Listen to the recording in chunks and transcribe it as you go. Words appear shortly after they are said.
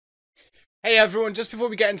Hey everyone, just before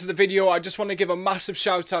we get into the video, I just want to give a massive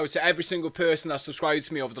shout out to every single person that subscribed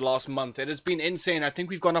to me over the last month. It has been insane. I think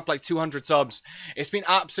we've gone up like 200 subs. It's been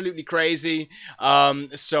absolutely crazy.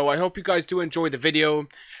 So I hope you guys do enjoy the video.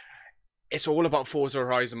 It's all about Forza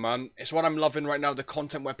Horizon, man. It's what I'm loving right now. The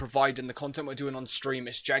content we're providing, the content we're doing on stream.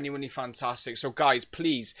 It's genuinely fantastic. So guys,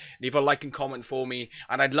 please leave a like and comment for me.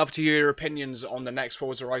 And I'd love to hear your opinions on the next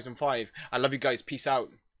Forza Horizon 5. I love you guys. Peace out.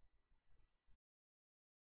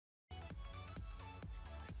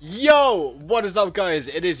 Yo, what is up guys?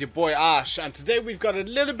 It is your boy Ash, and today we've got a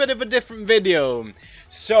little bit of a different video.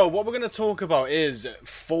 So what we're going to talk about is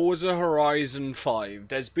Forza Horizon 5.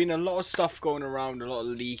 There's been a lot of stuff going around, a lot of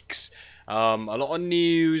leaks, a lot of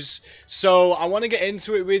news. So I want to get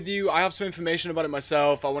into it with you. I have some information about it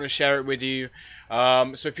myself. I want to share it with you.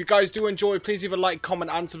 So if you guys do enjoy, please leave a like, comment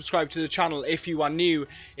and subscribe to the channel. If you are new,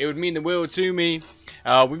 it would mean the world to me.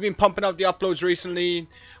 We've been pumping out the uploads recently.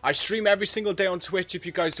 I stream every single day on Twitch if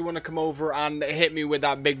you guys do want to come over and hit me with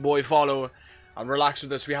that big boy follow and relax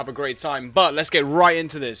with us. We have a great time. But let's get right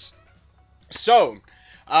into this. So,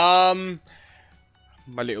 my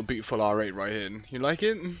little beautiful R8 right here. You like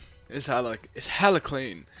it? It's hella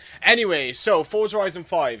clean. Anyway, so Forza Horizon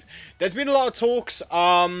 5. There's been a lot of talks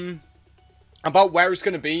about where it's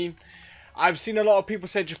going to be. I've seen a lot of people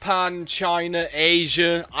say Japan, China,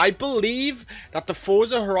 Asia. I believe that the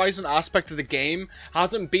Forza Horizon aspect of the game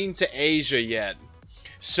hasn't been to Asia yet.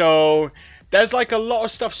 So, there's like a lot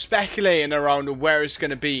of stuff speculating around where it's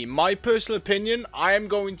going to be. My personal opinion, I am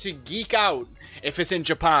going to geek out if it's in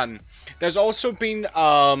Japan. There's also been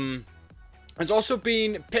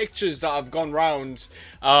pictures that have gone round,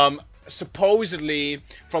 supposedly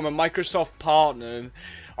from a Microsoft partner,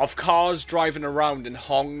 of cars driving around in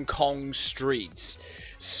Hong Kong streets.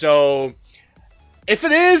 So, if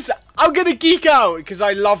it is, I'm gonna geek out because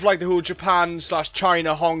I love like the whole Japan /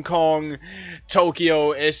 China, Hong Kong,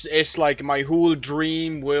 Tokyo. It's like my whole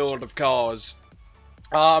dream world of cars.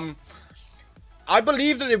 I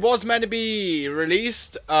believe that it was meant to be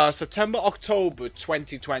released September, October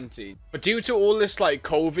 2020. But due to all this like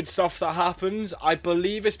COVID stuff that happened, I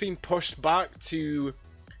believe it's been pushed back to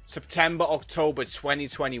September, October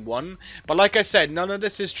 2021. But like I said, none of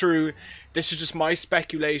this is true. This is just my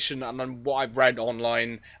speculation and on what I've read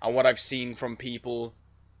online and what I've seen from people.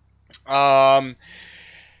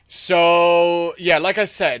 So yeah, like I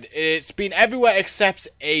said, it's been everywhere except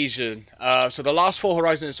Asia. So the last 4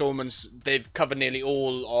 Horizon installments, they've covered nearly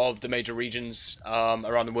all of the major regions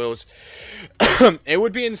around the world. It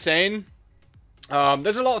would be insane.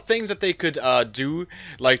 There's a lot of things that they could do,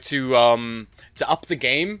 like to up the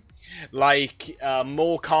game, like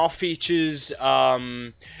more car features.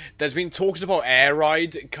 There's been talks about Air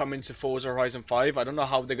Ride coming to Forza Horizon 5. I don't know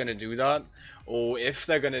how they're gonna do that, or if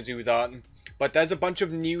they're gonna do that. But there's a bunch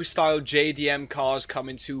of new style JDM cars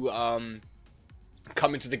coming to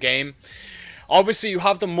the game. Obviously, you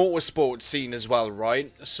have the motorsport scene as well,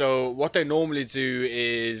 right? So, what they normally do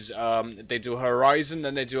is they do a Horizon,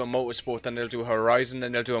 then they do a motorsport, then they'll do a Horizon,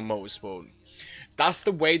 then they'll do a motorsport. That's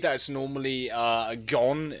the way that it's normally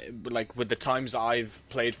gone, like with the times that I've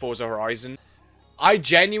played Forza Horizon. I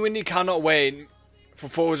genuinely cannot wait for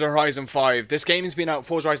Forza Horizon 5. This game has been out,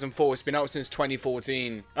 Forza Horizon 4, it's been out since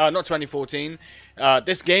 2014. Not 2014.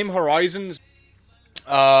 This game, Horizon's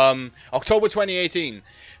October 2018.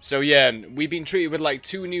 So yeah, we've been treated with like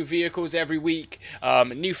 2 new vehicles every week,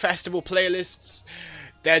 new festival playlists.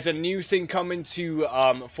 There's a new thing coming to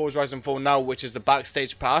Forza Horizon 4 now, which is the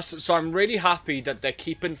Backstage Pass. So I'm really happy that they're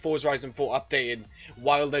keeping Forza Horizon 4 updated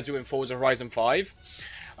while they're doing Forza Horizon 5.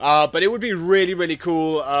 But it would be really, really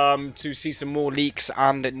cool to see some more leaks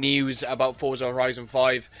and news about Forza Horizon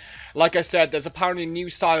 5. Like I said, there's apparently new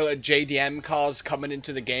style JDM cars coming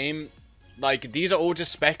into the game. Like, these are all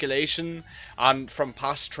just speculation, and from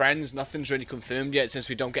past trends, nothing's really confirmed yet, since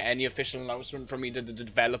we don't get any official announcement from either the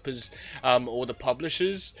developers or the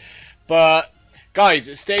publishers. But,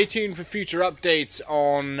 guys, stay tuned for future updates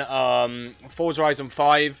on Forza Horizon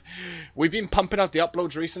 5. We've been pumping out the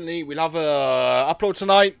uploads recently. We'll have a upload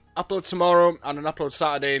tonight, upload tomorrow, and an upload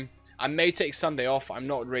Saturday. I may take Sunday off, I'm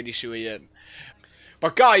not really sure yet.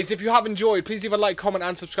 But guys, if you have enjoyed, please leave a like, comment,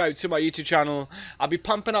 and subscribe to my YouTube channel. I'll be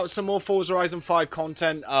pumping out some more Forza Horizon 5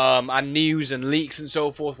 content, and news and leaks and so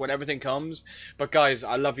forth when everything comes. But guys,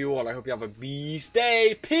 I love you all. I hope you have a beast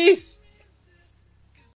day. Peace!